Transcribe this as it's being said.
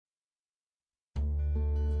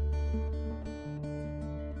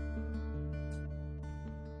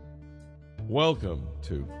Welcome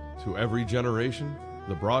to Every Generation,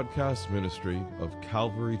 the broadcast ministry of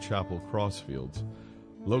Calvary Chapel Crossfields,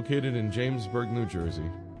 located in Jamesburg, New Jersey,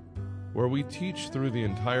 where we teach through the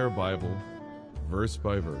entire Bible, verse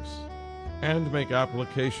by verse, and make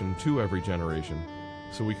application to every generation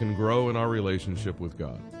so we can grow in our relationship with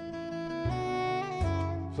God.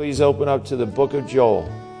 Please open up to the book of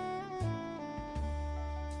Joel.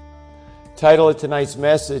 Title of tonight's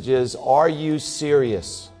message is, Are You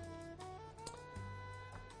Serious?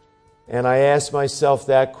 And I ask myself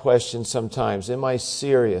that question sometimes. Am I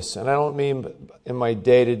serious? And I don't mean in my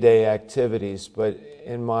day-to-day activities, but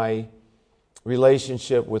in my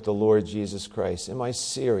relationship with the Lord Jesus Christ. Am I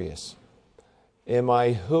serious? Am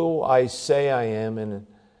I who I say I am? And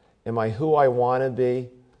am I who I want to be?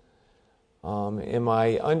 Am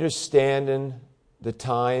I understanding the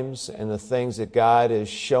times and the things that God is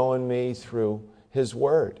showing me through His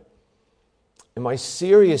Word? Am I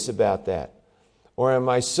serious about that? Or am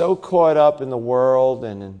I so caught up in the world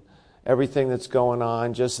and in everything that's going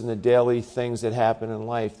on, just in the daily things that happen in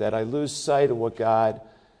life, that I lose sight of what God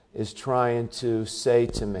is trying to say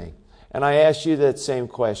to me? And I ask you that same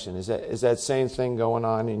question. Is that same thing going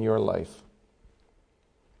on in your life?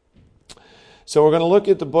 So we're going to look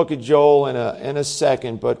at the book of Joel in a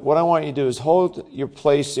second, but what I want you to do is hold your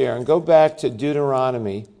place there and go back to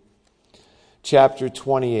Deuteronomy chapter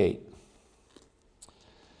 28.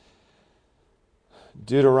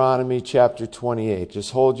 Deuteronomy chapter 28.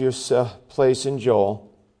 Just hold your place in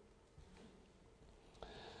Joel.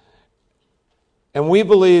 And we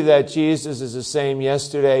believe that Jesus is the same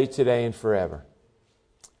yesterday, today, and forever.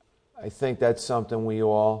 I think that's something we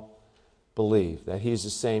all believe, that He's the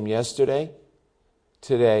same yesterday,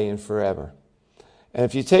 today, and forever. And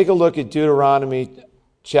if you take a look at Deuteronomy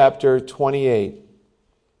chapter 28,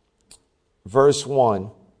 verse 1,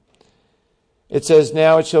 it says,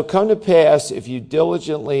 Now it shall come to pass, if you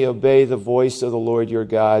diligently obey the voice of the Lord your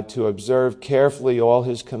God, to observe carefully all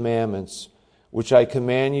His commandments, which I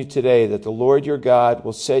command you today, that the Lord your God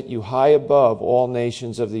will set you high above all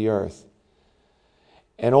nations of the earth.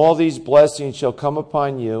 And all these blessings shall come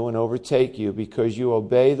upon you and overtake you, because you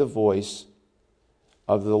obey the voice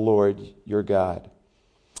of the Lord your God.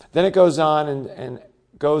 Then it goes on and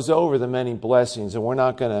goes over the many blessings, and we're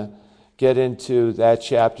not going to get into that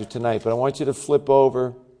chapter tonight, but I want you to flip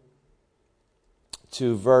over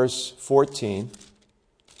to verse 14.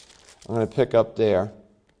 I'm going to pick up there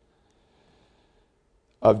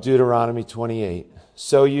of Deuteronomy 28.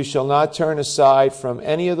 So you shall not turn aside from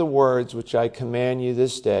any of the words which I command you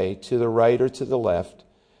this day, to the right or to the left,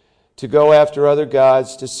 to go after other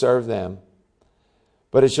gods to serve them.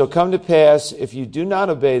 But it shall come to pass, if you do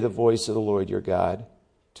not obey the voice of the Lord your God,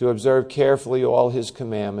 to observe carefully all His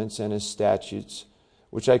commandments and His statutes,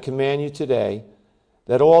 which I command you today,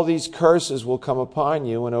 that all these curses will come upon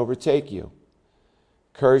you and overtake you.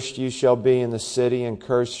 Cursed you shall be in the city, and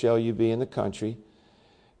cursed shall you be in the country.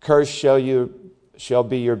 Cursed shall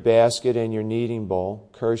be your basket and your kneading bowl.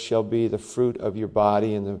 Cursed shall be the fruit of your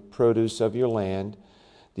body and the produce of your land,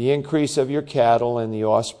 the increase of your cattle and the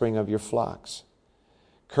offspring of your flocks.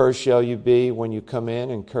 Cursed shall you be when you come in,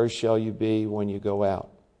 and cursed shall you be when you go out.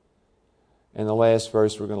 And the last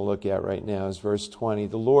verse we're going to look at right now is verse 20.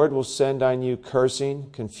 The Lord will send on you cursing,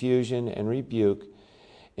 confusion, and rebuke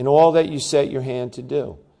in all that you set your hand to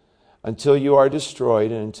do, until you are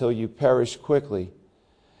destroyed and until you perish quickly,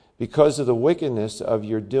 because of the wickedness of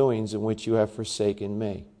your doings in which you have forsaken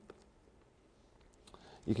me.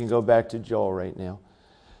 You can go back to Joel right now.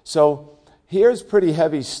 So here's pretty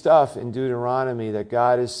heavy stuff in Deuteronomy that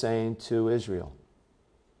God is saying to Israel.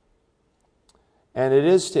 And it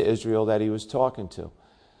is to Israel that He was talking to.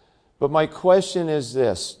 But my question is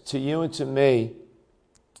this, to you and to me,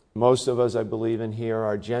 most of us I believe in here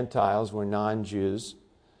are Gentiles, we're non-Jews.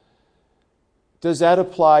 Does that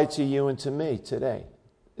apply to you and to me today?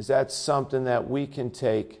 Is that something that we can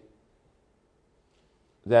take,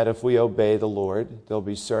 that if we obey the Lord, there'll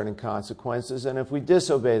be certain consequences, and if we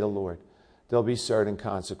disobey the Lord, there'll be certain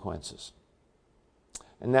consequences?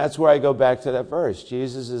 And that's where I go back to that verse.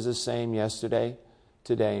 Jesus is the same yesterday,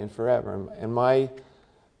 today, and forever. And my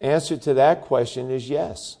answer to that question is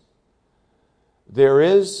yes.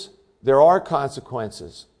 There are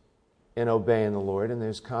consequences in obeying the Lord, and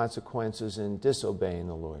there's consequences in disobeying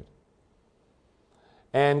the Lord.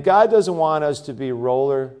 And God doesn't want us to be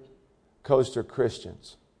roller coaster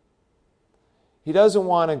Christians. He doesn't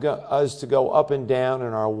want us to go up and down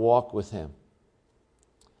in our walk with Him.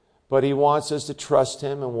 But He wants us to trust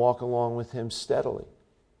Him and walk along with Him steadily.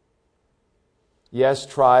 Yes,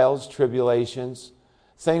 trials, tribulations,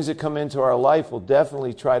 things that come into our life will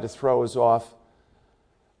definitely try to throw us off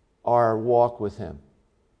our walk with Him.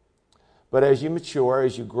 But as you mature,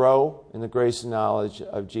 as you grow in the grace and knowledge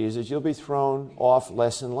of Jesus, you'll be thrown off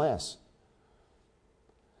less and less.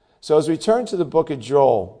 So as we turn to the book of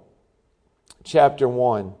Joel, chapter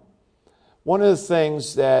 1, one of the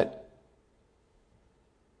things that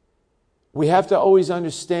we have to always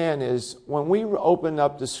understand is when we open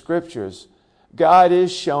up the Scriptures, God is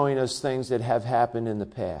showing us things that have happened in the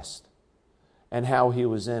past and how He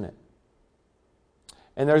was in it.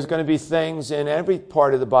 And there's going to be things in every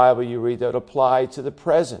part of the Bible you read that apply to the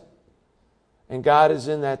present. And God is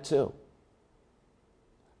in that too.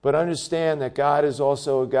 But understand that God is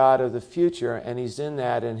also a God of the future, and He's in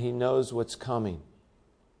that, and He knows what's coming.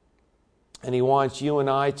 And He wants you and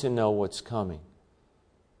I to know what's coming.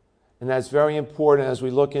 And that's very important as we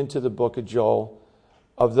look into the book of Joel,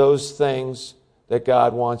 of those things that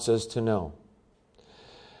God wants us to know.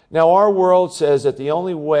 Now, our world says that the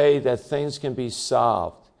only way that things can be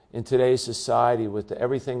solved in today's society with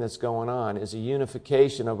everything that's going on is a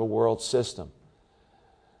unification of a world system.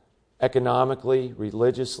 Economically,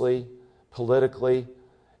 religiously, politically.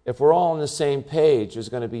 If we're all on the same page, there's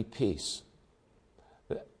going to be peace.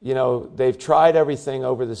 You know, they've tried everything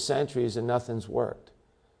over the centuries and nothing's worked.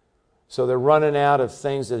 So they're running out of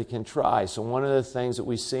things that they can try. So one of the things that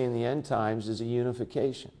we see in the end times is a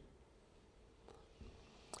unification.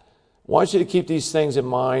 I want you to keep these things in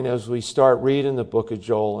mind as we start reading the book of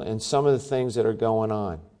Joel and some of the things that are going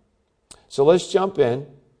on. So let's jump in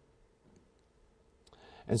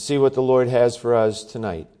and see what the Lord has for us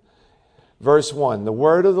tonight. Verse 1, the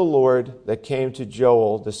word of the Lord that came to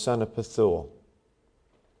Joel, the son of Pethuel.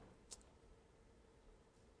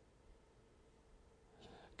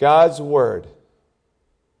 God's word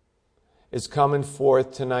is coming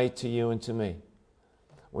forth tonight to you and to me.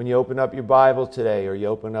 When you open up your Bible today or you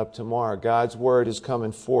open up tomorrow, God's word is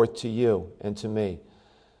coming forth to you and to me.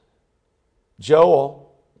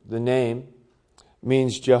 Joel, the name,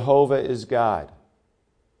 means Jehovah is God.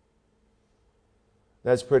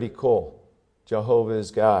 That's pretty cool. Jehovah is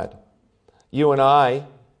God. You and I,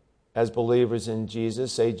 as believers in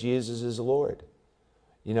Jesus, say Jesus is Lord.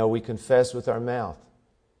 You know, we confess with our mouth.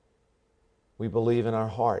 We believe in our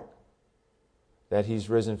heart that He's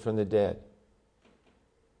risen from the dead.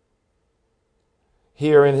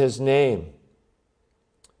 Here in His name,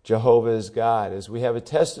 Jehovah is God. As we have a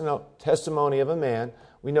testimony of a man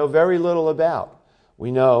we know very little about.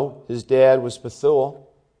 We know his dad was Pethuel,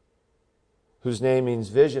 whose name means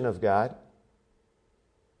vision of God.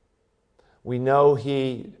 We know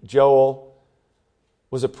Joel,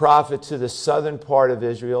 was a prophet to the southern part of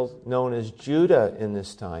Israel, known as Judah in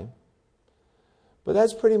this time. But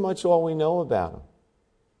that's pretty much all we know about him.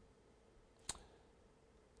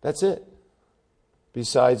 That's it.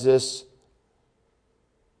 Besides this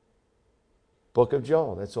book of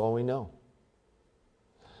Joel, that's all we know.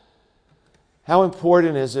 How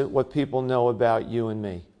important is it what people know about you and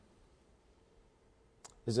me?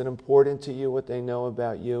 Is it important to you what they know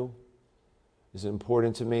about you? Is it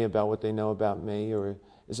important to me about what they know about me? Or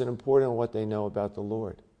is it important what they know about the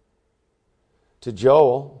Lord? To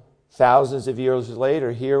Joel, thousands of years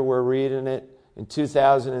later, here we're reading it in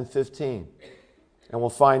 2015. And we'll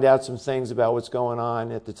find out some things about what's going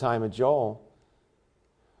on at the time of Joel.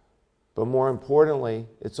 But more importantly,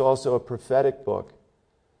 it's also a prophetic book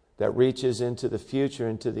that reaches into the future,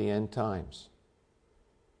 into the end times.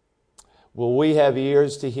 Will we have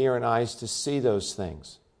ears to hear and eyes to see those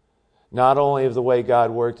things? Not only of the way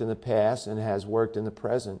God worked in the past and has worked in the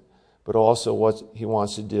present, but also what He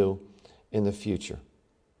wants to do in the future.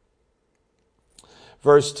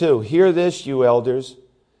 Verse 2, hear this, you elders,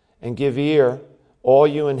 and give ear, all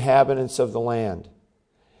you inhabitants of the land.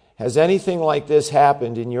 Has anything like this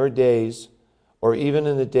happened in your days, or even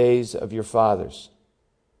in the days of your fathers?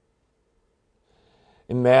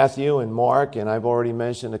 In Matthew and Mark, and I've already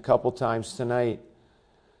mentioned a couple times tonight,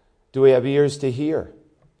 do we have ears to hear?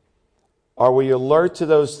 Are we alert to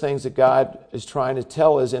those things that God is trying to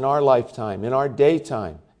tell us in our lifetime, in our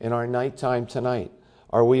daytime, in our nighttime tonight?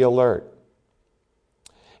 Are we alert?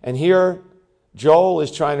 And here, Joel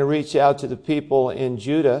is trying to reach out to the people in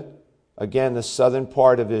Judah, again, the southern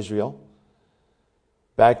part of Israel.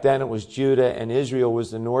 Back then it was Judah, and Israel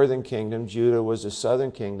was the northern kingdom. Judah was the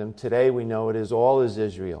southern kingdom. Today we know it is all is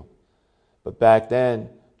Israel. But back then,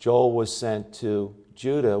 Joel was sent to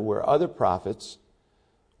Judah, where other prophets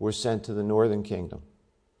were sent to the northern kingdom.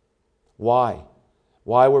 Why?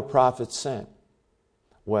 Why were prophets sent?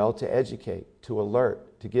 Well, to educate, to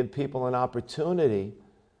alert, to give people an opportunity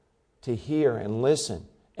to hear and listen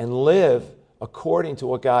and live according to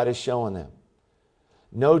what God is showing them.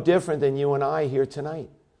 No different than you and I here tonight.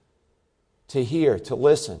 To hear, to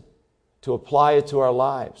listen, to apply it to our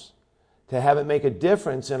lives, to have it make a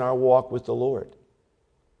difference in our walk with the Lord.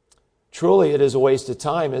 Truly, it is a waste of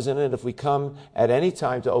time, isn't it, if we come at any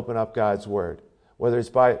time to open up God's Word, whether it's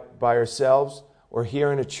by ourselves or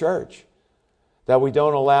here in a church, that we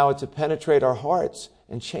don't allow it to penetrate our hearts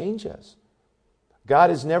and change us.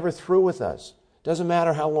 God is never through with us. Doesn't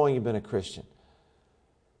matter how long you've been a Christian.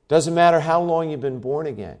 Doesn't matter how long you've been born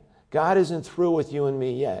again. God isn't through with you and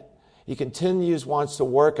me yet. He wants to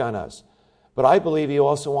work on us. But I believe He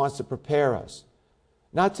also wants to prepare us.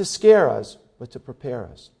 Not to scare us, but to prepare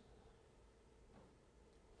us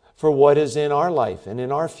for what is in our life and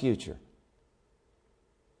in our future.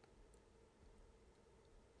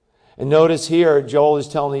 And notice here, Joel is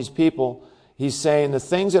telling these people, he's saying the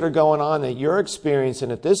things that are going on that you're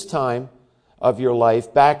experiencing at this time of your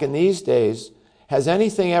life, back in these days, has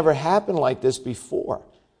anything ever happened like this before?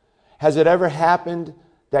 Has it ever happened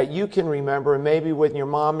that you can remember, and maybe with your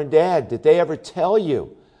mom and dad? Did they ever tell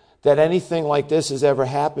you that anything like this has ever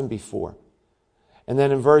happened before? And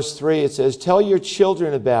then in verse 3 it says, tell your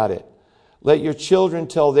children about it. Let your children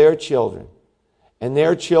tell their children, and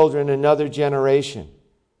their children another generation.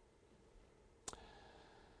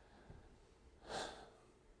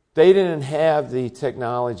 They didn't have the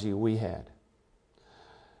technology we had.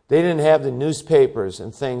 They didn't have the newspapers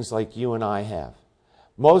and things like you and I have.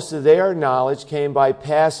 Most of their knowledge came by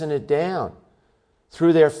passing it down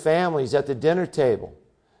through their families at the dinner table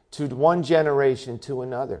to one generation to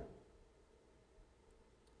another.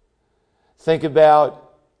 Think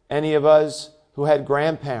about any of us who had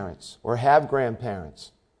grandparents or have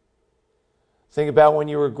grandparents. Think about when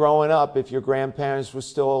you were growing up, if your grandparents were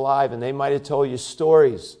still alive, and they might have told you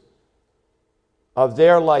stories of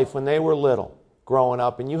their life when they were little, growing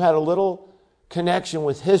up, and you had a little connection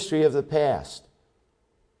with history of the past.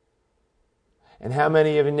 And how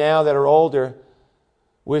many of you now that are older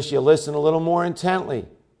wish you listened a little more intently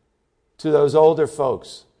to those older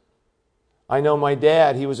folks? I know my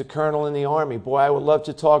dad, he was a colonel in the Army. Boy, I would love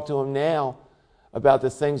to talk to him now about the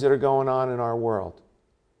things that are going on in our world,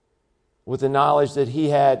 with the knowledge that he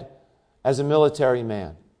had as a military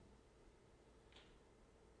man.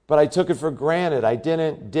 But I took it for granted. I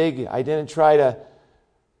didn't dig. I didn't try to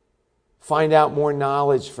find out more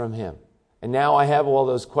knowledge from him. And now I have all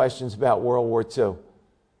those questions about World War II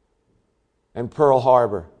and Pearl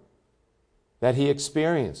Harbor that he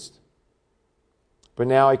experienced. But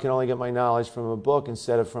now I can only get my knowledge from a book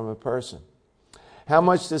instead of from a person. How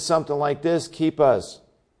much does something like this keep us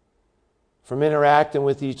from interacting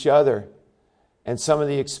with each other and some of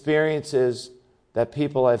the experiences that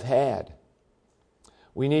people have had?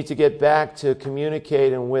 We need to get back to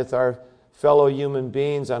communicating with our fellow human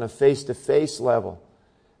beings on a face-to-face level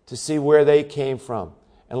to see where they came from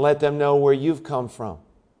and let them know where you've come from.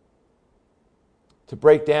 To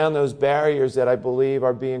break down those barriers that I believe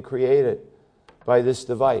are being created by this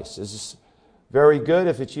device. This is very good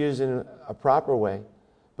if it's used in a proper way,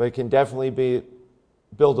 but it can definitely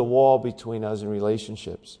build a wall between us and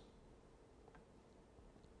relationships.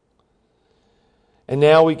 And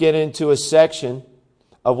now we get into a section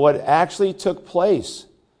of what actually took place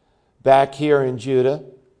back here in Judah.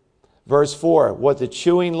 Verse 4, what the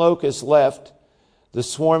chewing locust left, the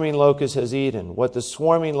swarming locust has eaten. What the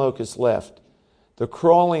swarming locust left, the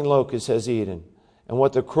crawling locust has eaten. And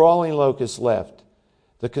what the crawling locust left,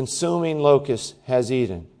 the consuming locust has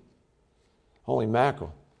eaten. Holy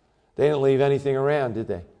mackerel. They didn't leave anything around, did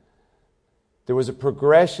they? There was a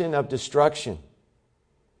progression of destruction.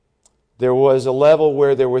 There was a level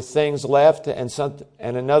where there were things left, and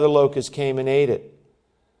another locust came and ate it.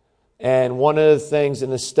 And one of the things in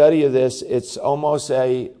the study of this, it's almost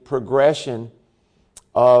a progression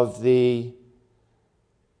of the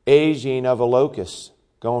aging of a locust,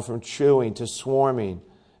 going from chewing to swarming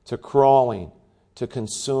to crawling to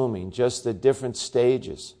consuming, just the different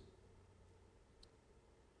stages.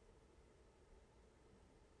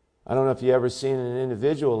 I don't know if you've ever seen an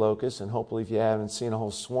individual locust, and hopefully if you haven't seen a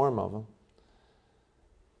whole swarm of them.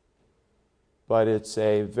 But it's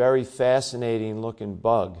a very fascinating looking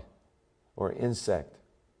bug or insect.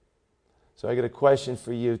 So I got a question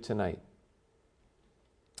for you tonight.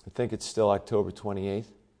 I think it's still October 28th,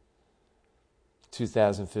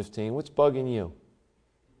 2015. What's bugging you?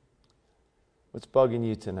 What's bugging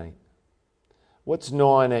you tonight? What's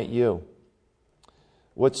gnawing at you?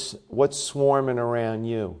 What's swarming around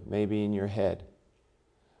you, maybe in your head?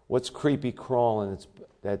 What's creepy crawling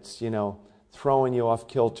that's throwing you off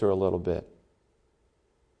kilter a little bit?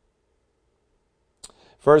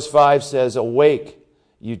 Verse 5 says, awake,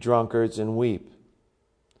 you drunkards, and weep,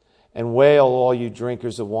 and wail, all you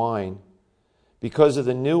drinkers of wine, because of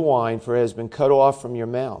the new wine, for it has been cut off from your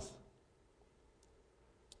mouth.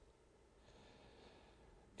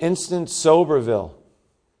 instant Soberville.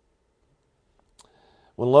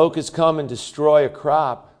 When locusts come and destroy a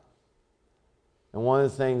crop, and one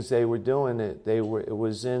of the things they were doing, it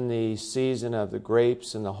was in the season of the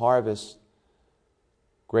grapes and the harvest,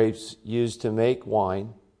 grapes used to make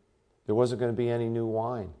wine, there wasn't going to be any new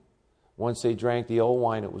wine. Once they drank the old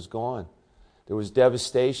wine, it was gone. There was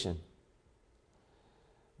devastation.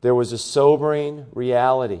 There was a sobering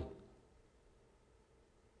reality.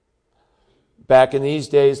 Back in these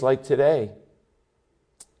days, like today,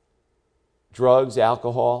 drugs,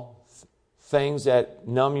 alcohol, things that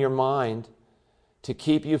numb your mind to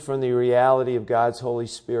keep you from the reality of God's Holy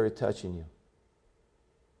Spirit touching you.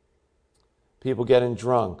 People getting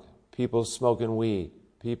drunk, people smoking weed,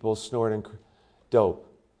 people snorting dope.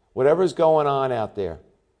 Whatever's going on out there,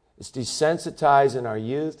 it's desensitizing our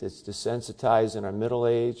youth, it's desensitizing our middle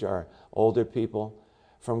age, our older people,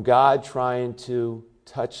 from God trying to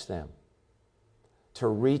touch them, to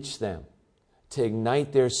reach them, to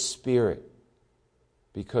ignite their spirit,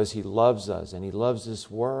 because He loves us and He loves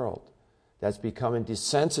this world that's becoming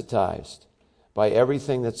desensitized by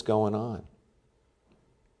everything that's going on.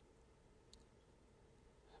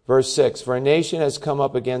 Verse 6, "For a nation has come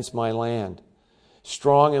up against my land,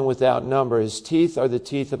 strong and without number. His teeth are the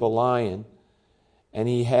teeth of a lion, and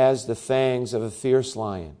he has the fangs of a fierce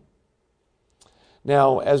lion."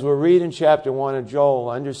 Now, as we're reading chapter 1 of Joel,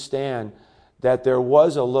 understand that there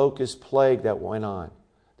was a locust plague that went on.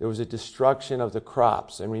 There was a destruction of the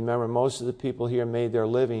crops. And remember, most of the people here made their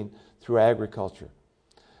living through agriculture.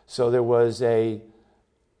 So there was a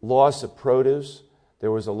loss of produce. There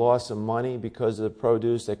was a loss of money because of the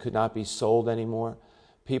produce that could not be sold anymore.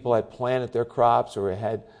 People had planted their crops or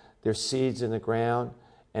had their seeds in the ground,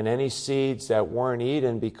 and any seeds that weren't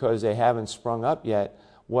eaten because they haven't sprung up yet,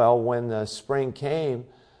 well, when the spring came,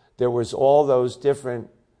 there was all those different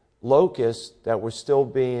locusts that were still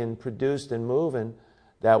being produced and moving,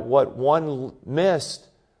 that what one missed,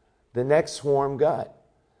 the next swarm got.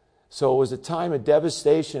 So it was a time of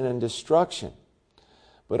devastation and destruction.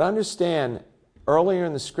 But understand, earlier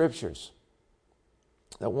in the Scriptures,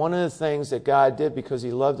 that one of the things that God did because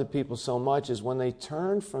He loved the people so much is when they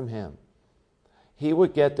turned from Him, He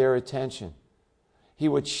would get their attention. He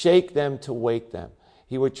would shake them to wake them.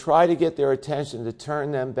 He would try to get their attention to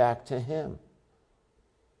turn them back to Him.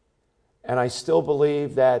 And I still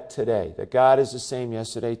believe that today, that God is the same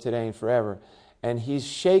yesterday, today, and forever. And He's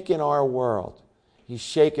shaken our world. He's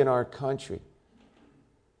shaken our country.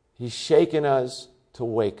 He's shaken us to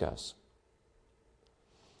wake us.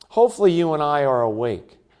 Hopefully you and I are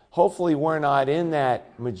awake. Hopefully we're not in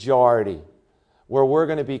that majority where we're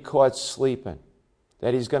going to be caught sleeping,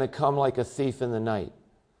 that He's going to come like a thief in the night,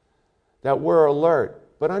 that we're alert.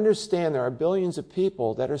 But understand, there are billions of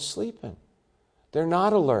people that are sleeping. They're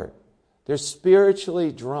not alert. They're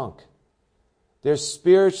spiritually drunk. They're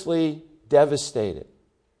spiritually devastated.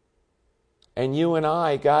 And you and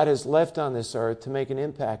I, God has left on this earth to make an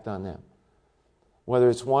impact on them. Whether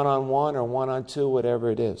it's one-on-one or one-on-two,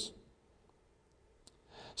 whatever it is.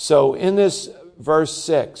 So in this verse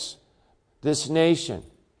 6, this nation,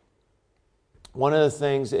 one of the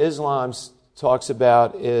things Islam talks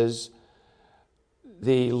about is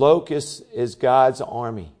the locust is God's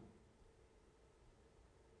army.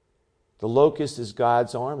 The locust is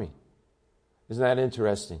God's army. Isn't that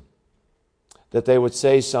interesting? That they would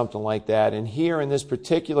say something like that. And here in this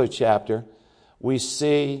particular chapter, we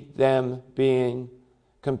see them being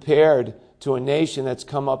compared to a nation that's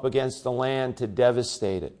come up against the land to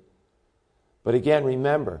devastate it. But again,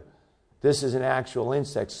 remember, this is an actual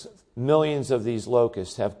insect. Millions of these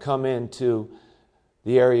locusts have come into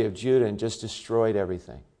the area of Judah and just destroyed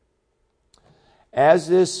everything. As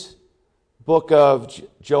this book of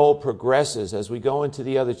Joel progresses, as we go into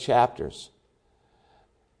the other chapters,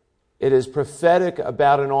 it is prophetic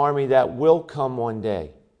about an army that will come one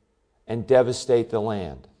day and devastate the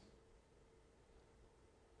land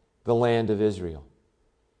of Israel.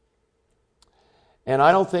 And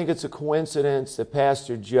I don't think it's a coincidence that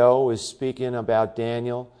Pastor Joe is speaking about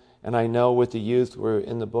Daniel, and I know with the youth we're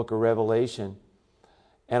in the book of Revelation.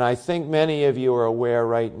 And I think many of you are aware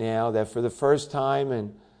right now that for the first time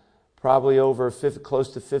in probably over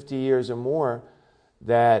close to 50 years or more,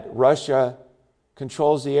 that Russia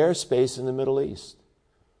controls the airspace in the Middle East.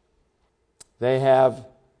 They have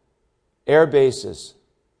air bases.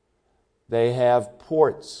 They have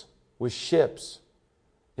ports with ships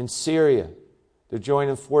in Syria. They're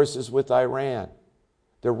joining forces with Iran.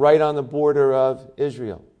 They're right on the border of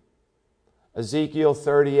Israel. Ezekiel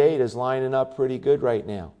 38 is lining up pretty good right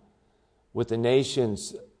now with the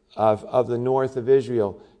nations of the north of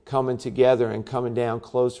Israel coming together and coming down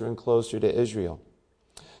closer and closer to Israel.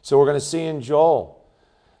 So we're going to see in Joel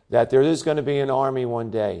that there is going to be an army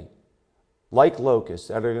one day, like locusts,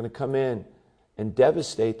 that are going to come in and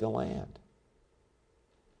devastate the land.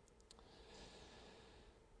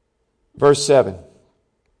 Verse 7.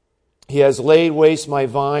 He has laid waste my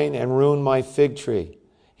vine and ruined my fig tree.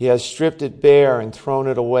 He has stripped it bare and thrown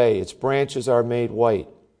it away. Its branches are made white.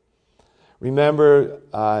 Remember,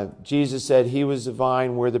 Jesus said he was the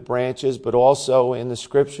vine, we're the branches, but also in the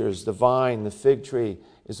scriptures, the vine, the fig tree,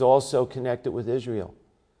 is also connected with Israel.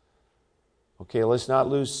 Okay, let's not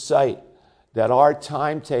lose sight that our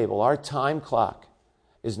timetable, our time clock,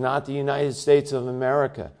 is not the United States of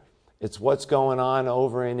America. It's what's going on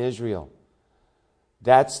over in Israel.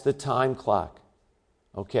 That's the time clock.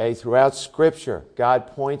 Okay, throughout Scripture, God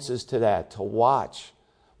points us to that, to watch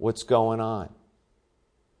what's going on.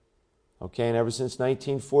 Okay, and ever since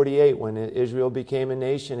 1948, when Israel became a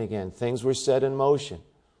nation again, things were set in motion.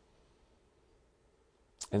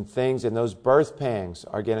 And those birth pangs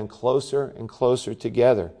are getting closer and closer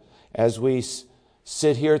together. As we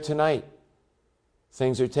sit here tonight,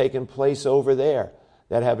 things are taking place over there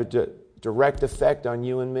that have a direct effect on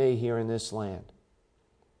you and me here in this land.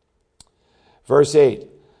 Verse 8,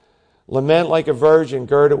 lament like a virgin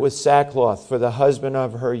girded with sackcloth for the husband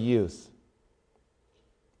of her youth.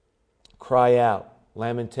 Cry out,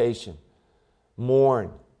 lamentation,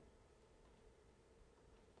 mourn.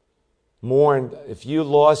 Mourn if you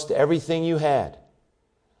lost everything you had,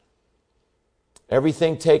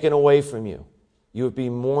 everything taken away from you. You would be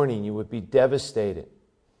mourning, you would be devastated.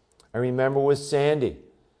 I remember with Sandy,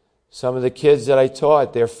 some of the kids that I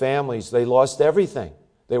taught, their families, they lost everything.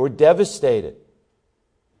 They were devastated.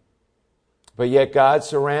 But yet God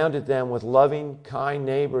surrounded them with loving, kind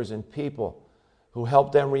neighbors and people who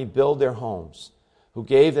helped them rebuild their homes, who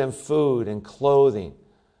gave them food and clothing.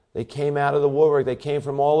 They came out of the woodwork. They came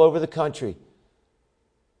from all over the country.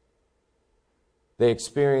 They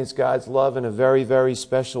experienced God's love in a very, very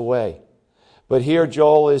special way. But here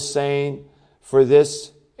Joel is saying for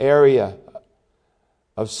this area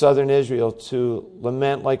of southern Israel to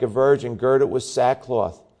lament like a virgin girded with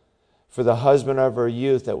sackcloth for the husband of her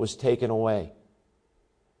youth that was taken away.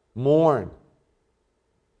 Mourn.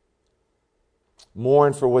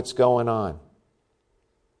 Mourn for what's going on.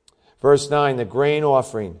 Verse 9, the grain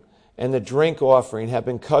offering and the drink offering have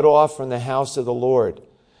been cut off from the house of the Lord.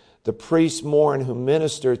 The priests mourn who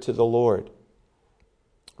minister to the Lord.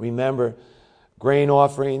 Remember, grain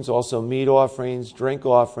offerings, also meat offerings, drink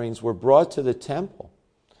offerings were brought to the temple.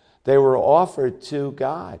 They were offered to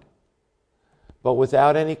God, but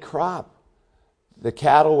without any crop. The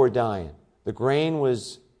cattle were dying. The grain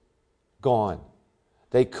was gone.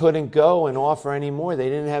 They couldn't go and offer any more. They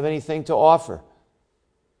didn't have anything to offer.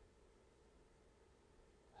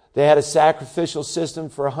 They had a sacrificial system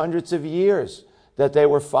for hundreds of years that they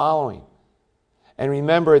were following. And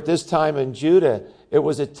remember, at this time in Judah, it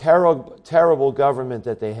was a terrible government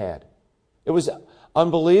that they had. It was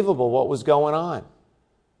unbelievable what was going on.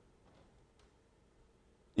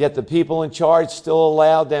 Yet the people in charge still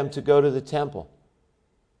allowed them to go to the temple.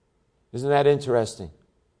 Isn't that interesting?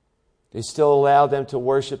 They still allowed them to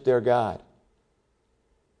worship their God.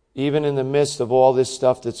 Even in the midst of all this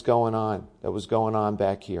stuff that was going on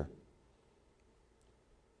back here.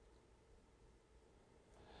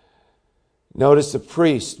 Notice the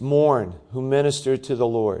priests mourn who ministered to the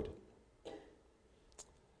Lord.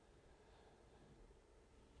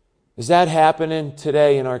 Is that happening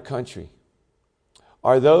today in our country?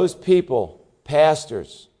 Are those people,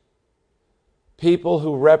 pastors, people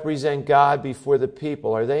who represent God before the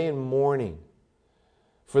people, are they in mourning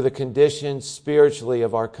for the condition spiritually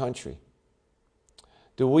of our country?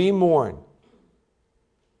 Do we mourn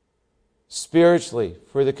spiritually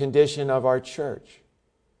for the condition of our church?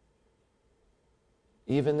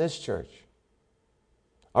 Even this church.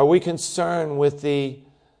 Are we concerned with the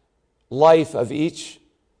life of each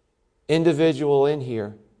individual in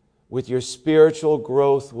here, with your spiritual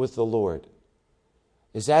growth with the Lord?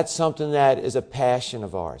 Is that something that is a passion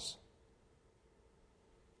of ours?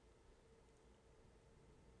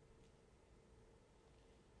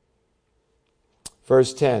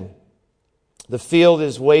 Verse 10, the field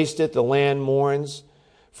is wasted, the land mourns,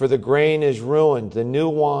 for the grain is ruined, the new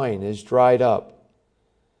wine is dried up,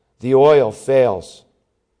 the oil fails.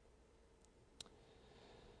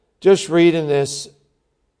 Just reading this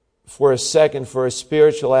for a second for a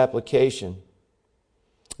spiritual application,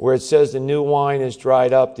 where it says the new wine is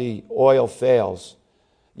dried up, the oil fails.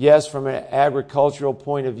 Yes, from an agricultural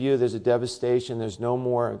point of view, there's a devastation. There's no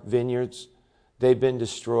more vineyards. They've been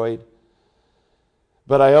destroyed.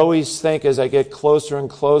 But I always think as I get closer and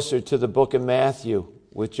closer to the book of Matthew,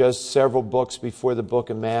 with just several books before the book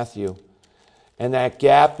of Matthew. And that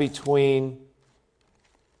gap between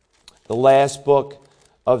the last book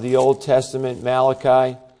of the Old Testament,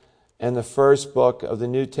 Malachi, and the first book of the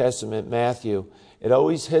New Testament, Matthew, it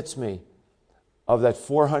always hits me of that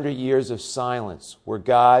 400 years of silence where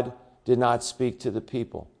God did not speak to the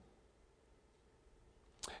people.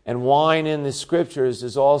 And wine in the Scriptures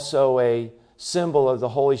is also a symbol of the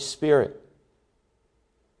Holy Spirit.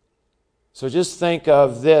 So just think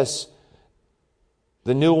of this.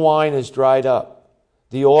 The new wine is dried up.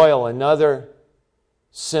 The oil, another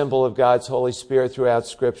symbol of God's Holy Spirit throughout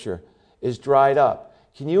Scripture, is dried up.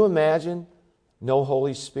 Can you imagine no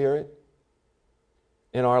Holy Spirit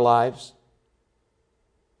in our lives?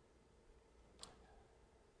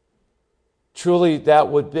 Truly, that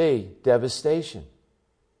would be devastation.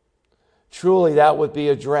 Truly, that would be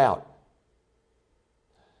a drought.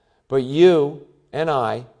 But you and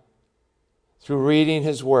I, through reading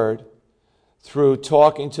His Word, through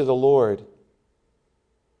talking to the Lord,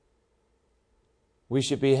 we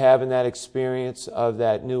should be having that experience of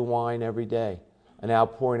that new wine every day, an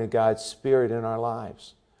outpouring of God's Spirit in our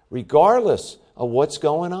lives, regardless of what's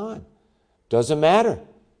going on. Doesn't matter.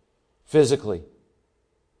 Physically,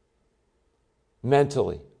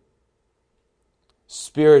 mentally,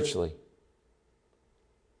 spiritually.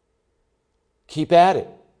 Keep at it.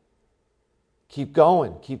 Keep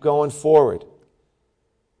going forward.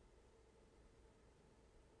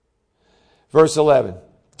 Verse 11.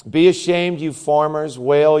 Be ashamed, you farmers,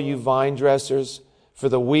 wail, you vine dressers, for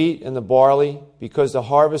the wheat and the barley, because the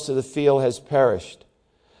harvest of the field has perished.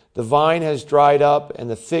 The vine has dried up, and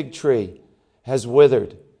the fig tree has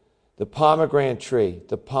withered. The pomegranate tree,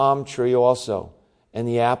 the palm tree also, and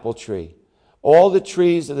the apple tree. All the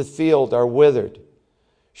trees of the field are withered.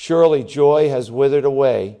 Surely joy has withered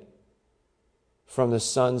away from the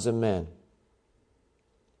sons of men.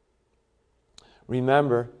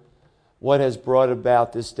 Remember what has brought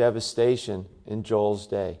about this devastation in Joel's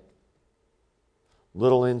day.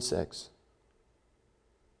 Little insects.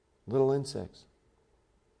 Little insects.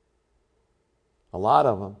 A lot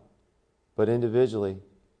of them, but individually,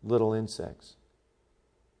 little insects.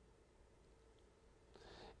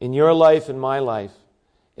 In your life and my life,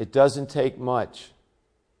 it doesn't take much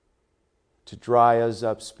to dry us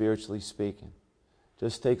up, spiritually speaking.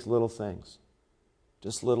 Just takes little things.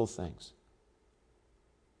 Just little things.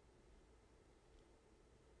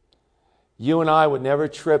 You and I would never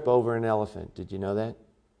trip over an elephant. Did you know that?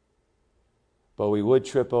 But we would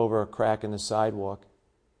trip over a crack in the sidewalk.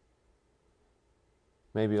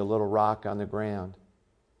 Maybe a little rock on the ground.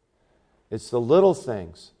 It's the little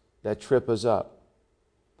things that trip us up.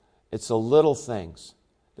 It's the little things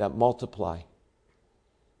that multiply.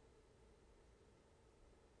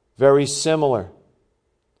 Very similar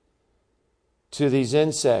to these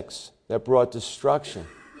insects that brought destruction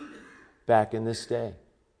back in this day.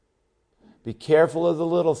 Be careful of the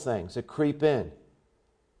little things that creep in,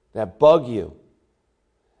 that bug you,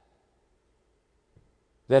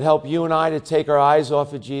 that help you and I to take our eyes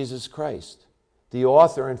off of Jesus Christ, the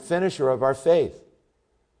author and finisher of our faith.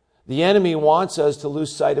 The enemy wants us to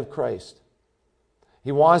lose sight of Christ.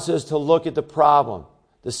 He wants us to look at the problem,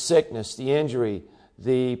 the sickness, the injury,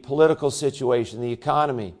 the political situation, the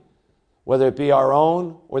economy, whether it be our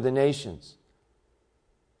own or the nation's.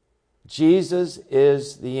 Jesus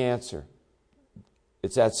is the answer.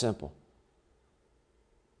 It's that simple.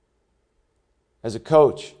 As a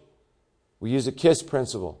coach, we use a KISS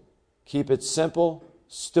principle. Keep it simple,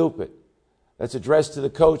 stupid. That's addressed to the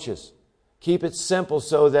coaches. Keep it simple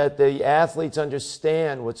so that the athletes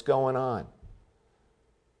understand what's going on.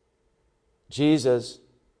 Jesus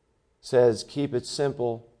says, keep it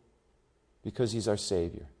simple because He's our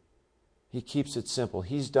Savior. He keeps it simple.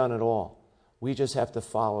 He's done it all. We just have to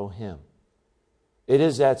follow Him. It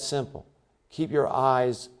is that simple. Keep your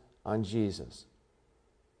eyes on Jesus.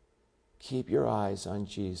 Keep your eyes on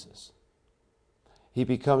Jesus. He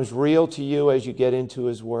becomes real to you as you get into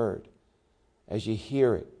His Word, as you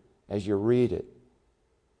hear it, as you read it,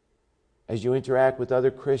 as you interact with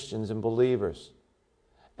other Christians and believers,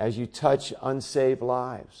 as you touch unsaved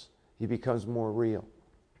lives. He becomes more real.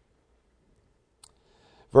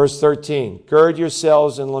 Verse 13, gird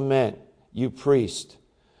yourselves and lament, you priest.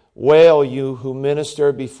 Wail, you who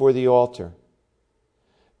minister before the altar.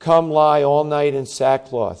 Come lie all night in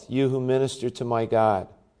sackcloth, you who minister to my God.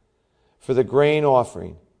 For the grain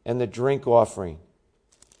offering and the drink offering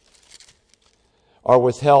are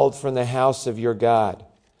withheld from the house of your God.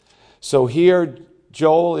 So here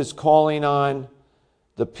Joel is calling on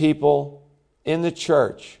the people in the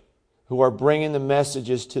church who are bringing the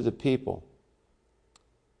messages to the people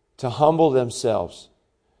to humble themselves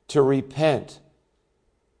to repent,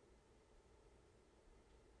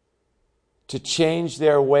 to change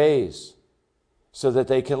their ways so that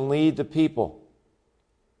they can lead the people.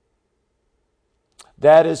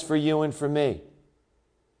 That is for you and for me.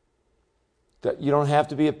 That you don't have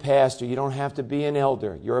to be a pastor. You don't have to be an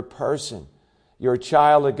elder. You're a person. You're a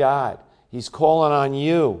child of God. He's calling on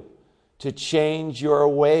you to change your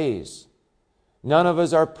ways. None of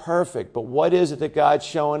us are perfect, but what is it that God's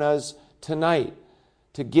showing us tonight?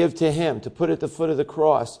 To give to Him, to put at the foot of the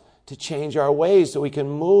cross, to change our ways so we can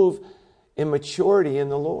move in maturity in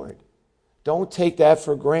the Lord. Don't take that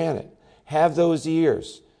for granted. Have those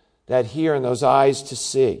ears that hear and those eyes to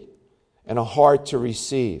see and a heart to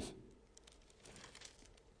receive.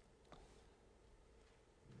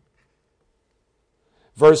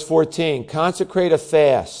 Verse 14, consecrate a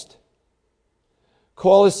fast.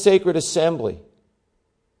 Call a sacred assembly.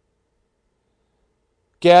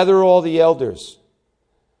 Gather all the elders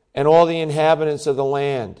and all the inhabitants of the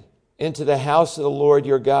land into the house of the Lord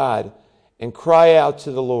your God and cry out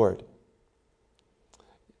to the Lord.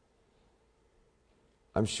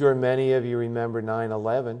 I'm sure many of you remember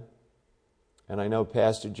 9/11, and I know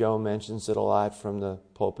Pastor Joe mentions it a lot from the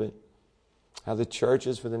pulpit, how the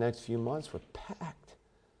churches for the next few months were packed.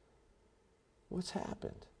 What's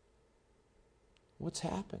happened? What's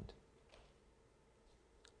happened?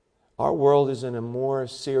 Our world is in a more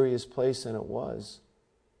serious place than it was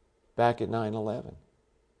back at 9/11.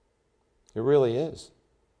 It really is.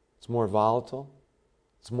 It's more volatile.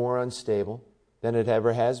 It's more unstable than it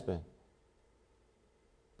ever has been.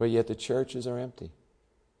 But yet the churches are empty.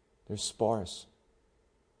 They're sparse.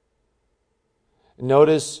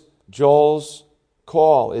 Notice Joel's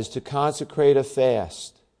call is to consecrate a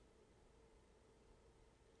fast.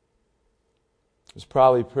 It's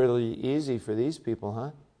probably pretty easy for these people,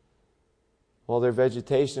 huh? All their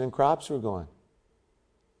vegetation and crops were gone.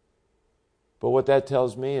 But what that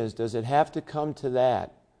tells me is, does it have to come to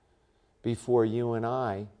that before you and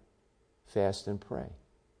I fast and pray?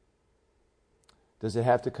 Does it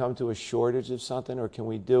have to come to a shortage of something, or can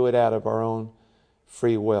we do it out of our own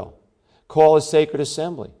free will? Call a sacred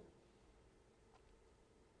assembly.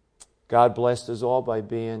 God blessed us all by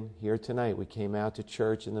being here tonight. We came out to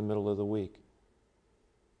church in the middle of the week.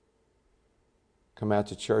 Come out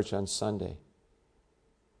to church on Sunday.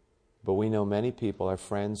 But we know many people, our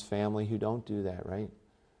friends, family, who don't do that, right?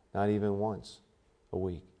 Not even once a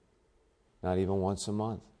week. Not even once a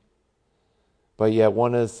month. But yet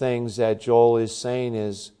one of the things that Joel is saying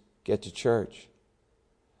is, get to church.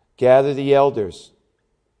 Gather the elders.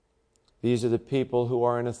 These are the people who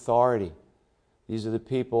are in authority. These are the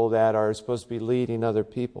people that are supposed to be leading other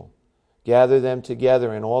people. Gather them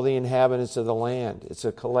together and all the inhabitants of the land. It's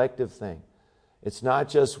a collective thing. It's not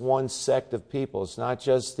just one sect of people. It's not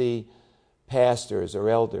just the pastors or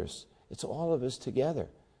elders. It's all of us together.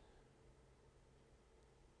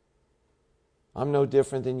 I'm no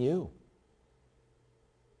different than you.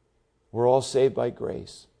 We're all saved by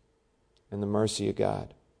grace and the mercy of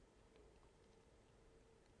God.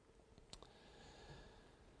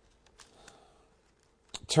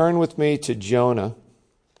 Turn with me to Jonah,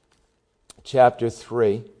 chapter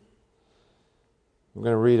 3. I'm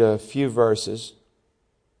going to read a few verses.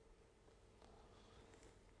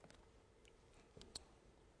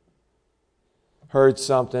 Heard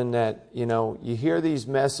something that, you hear these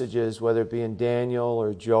messages, whether it be in Daniel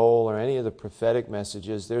or Joel or any of the prophetic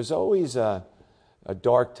messages, there's always a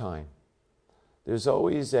dark time. There's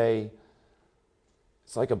always it's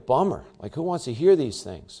like a bummer. Like, who wants to hear these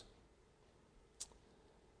things?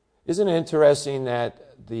 Isn't it interesting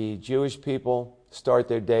that the Jewish people start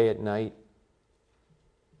their day at night?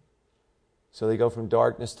 So they go from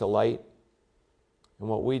darkness to light. And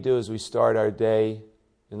what we do is we start our day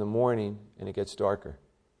in the morning and it gets darker.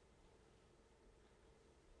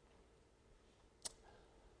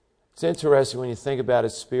 It's interesting when you think about it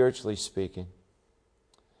spiritually speaking.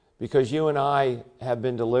 Because you and I have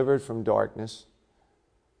been delivered from darkness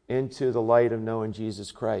into the light of knowing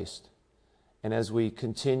Jesus Christ. And as we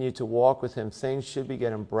continue to walk with Him, things should be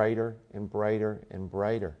getting brighter and brighter and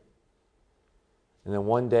brighter. And then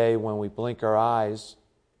one day when we blink our eyes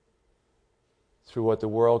through what the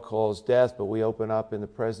world calls death, but we open up in the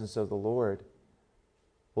presence of the Lord,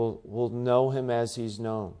 we'll know Him as He's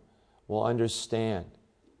known. We'll understand.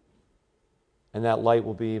 And that light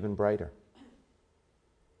will be even brighter.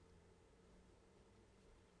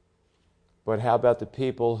 But how about the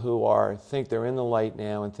people who think they're in the light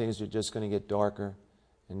now and things are just going to get darker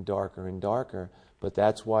and darker and darker? But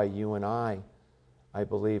that's why you and I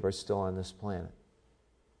believe, are still on this planet.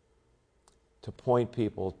 To point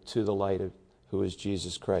people to the light of who is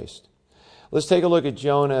Jesus Christ. Let's take a look at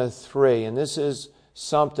Jonah 3. And this is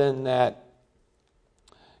something that,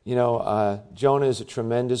 Jonah is a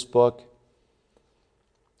tremendous book.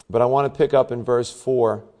 But I want to pick up in verse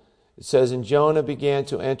 4. It says, "And Jonah began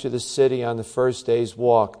to enter the city on the first day's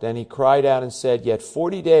walk. Then he cried out and said, 'Yet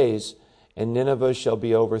 40 days, and Nineveh shall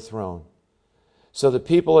be overthrown.' So the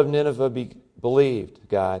people of Nineveh believed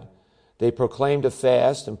God. They proclaimed a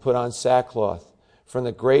fast and put on sackcloth, from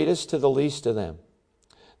the greatest to the least of them.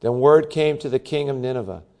 Then word came to the king of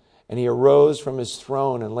Nineveh, and he arose from his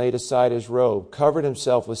throne and laid aside his robe, covered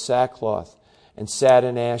himself with sackcloth, and sat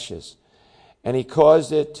in ashes. And he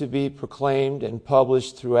caused it to be proclaimed and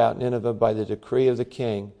published throughout Nineveh by the decree of the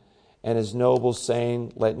king and his nobles,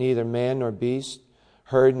 saying, 'Let neither man nor beast,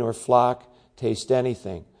 herd nor flock taste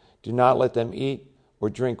anything. Do not let them eat or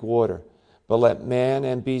drink water, but let man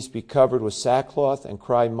and beast be covered with sackcloth and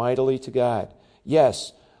cry mightily to God.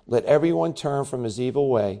 Yes, let everyone turn from his evil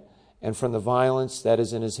way and from the violence that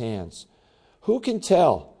is in his hands.' Who can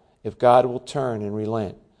tell if God will turn and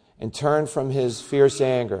relent and turn from his fierce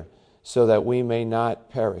anger, so that we may not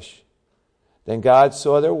perish?" Then God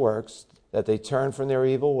saw their works, that they turned from their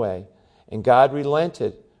evil way, and God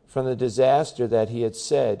relented from the disaster that he had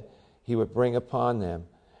said he would bring upon them,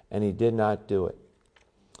 and he did not do it.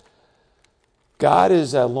 God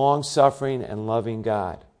is a long-suffering and loving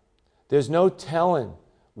God. There's no telling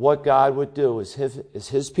what God would do as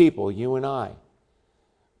his people, you and I,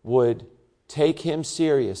 would take him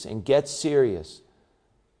serious and get serious,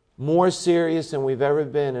 more serious than we've ever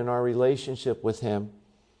been in our relationship with him,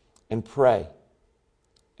 and pray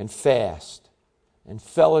and fast and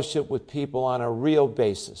fellowship with people on a real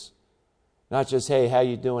basis. Not just, hey, how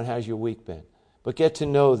you doing, how's your week been? But get to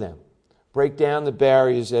know them. Break down the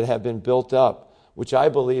barriers that have been built up, which I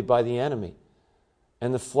believe by the enemy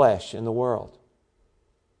and the flesh and the world.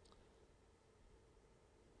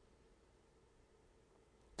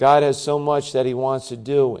 God has so much that he wants to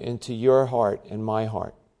do into your heart and my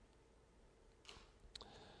heart.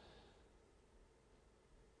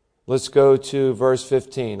 Let's go to verse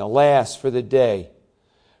 15. "Alas, for the day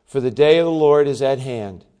of the Lord is at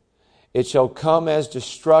hand. It shall come as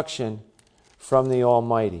destruction from the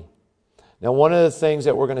Almighty." Now, one of the things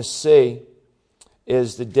that we're going to see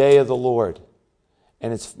is the day of the Lord.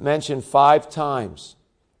 And it's mentioned 5 times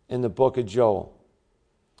in the book of Joel.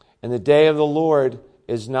 And the day of the Lord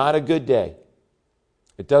is not a good day.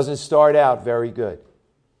 It doesn't start out very good.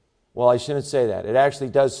 Well, I shouldn't say that. It actually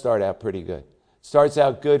does start out pretty good. It starts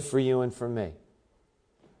out good for you and for me,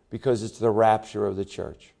 because it's the rapture of the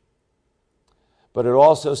church. But it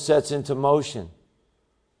also sets into motion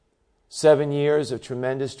 7 years of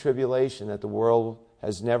tremendous tribulation that the world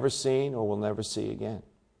has never seen or will never see again.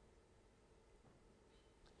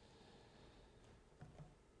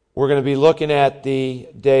 We're going to be looking at the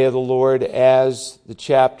day of the Lord as the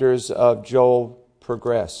chapters of Joel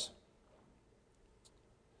progress.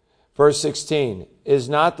 Verse 16, "Is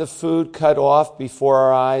not the food cut off before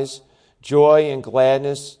our eyes, joy and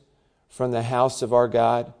gladness from the house of our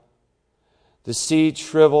God? The seed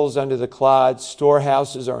shrivels under the clods,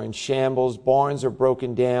 storehouses are in shambles, barns are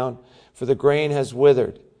broken down, for the grain has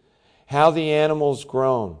withered. How the animals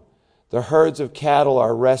groan! The herds of cattle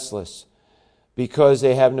are restless, because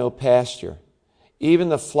they have no pasture. Even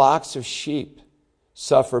the flocks of sheep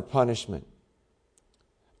suffer punishment.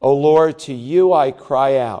 O Lord, to you I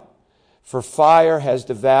cry out, for fire has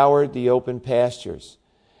devoured the open pastures,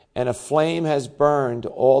 and a flame has burned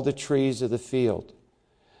all the trees of the field.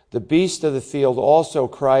 The beasts of the field also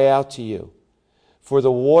cry out to you, for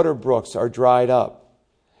the water brooks are dried up,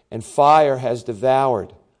 and fire has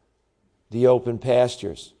devoured the open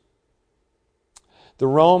pastures." The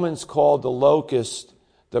Romans called the locust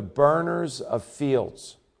the burners of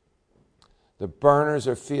fields. The burners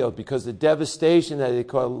of fields, because the devastation that they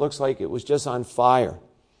called, it looks like it was just on fire.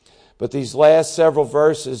 But these last several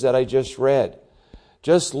verses that I just read,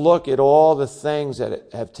 just look at all the things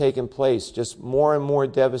that have taken place, just more and more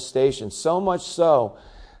devastation. So much so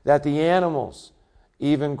that the animals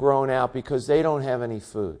even groan out because they don't have any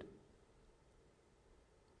food.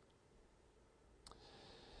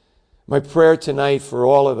 My prayer tonight for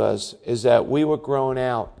all of us is that we would groan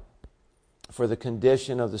out for the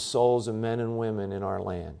condition of the souls of men and women in our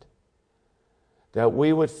land. That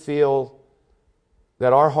we would feel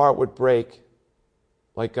that our heart would break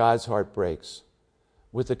like God's heart breaks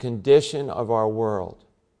with the condition of our world.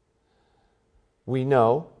 We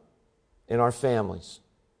know in our families,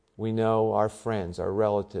 we know our friends, our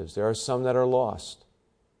relatives, there are some that are lost.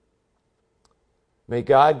 May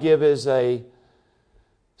God give us a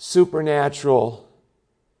supernatural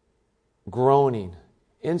groaning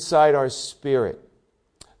inside our spirit,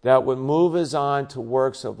 that would move us on to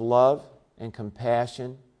works of love and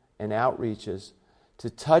compassion and outreaches to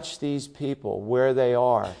touch these people where they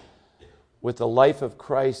are with the life of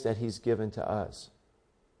Christ that He's given to us.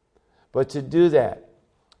 But to do that,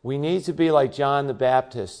 we need to be like John the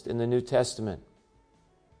Baptist in the New Testament,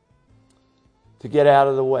 to get out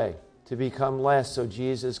of the way, to become less so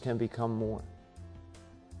Jesus can become more.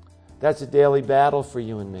 That's a daily battle for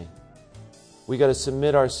you and me. We got to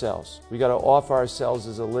submit ourselves. We got to offer ourselves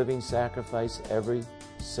as a living sacrifice every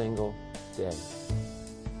single day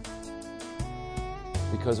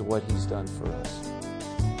because of what He's done for us.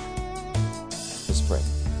 Let's pray.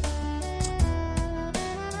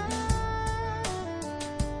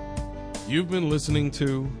 You've been listening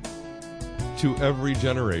to Every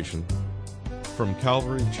Generation from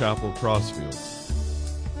Calvary Chapel Crossfields.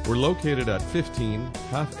 We're located at 15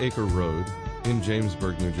 Half Acre Road in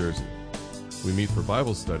Jamesburg, New Jersey. We meet for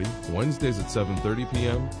Bible study Wednesdays at 7:30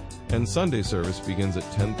 p.m. and Sunday service begins at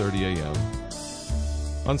 10:30 a.m.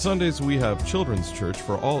 On Sundays, we have children's church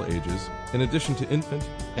for all ages, in addition to infant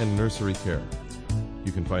and nursery care.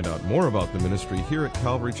 You can find out more about the ministry here at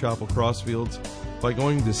Calvary Chapel Crossfields by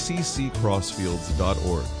going to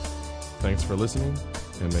cccrossfields.org. Thanks for listening,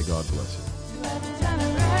 and may God bless you.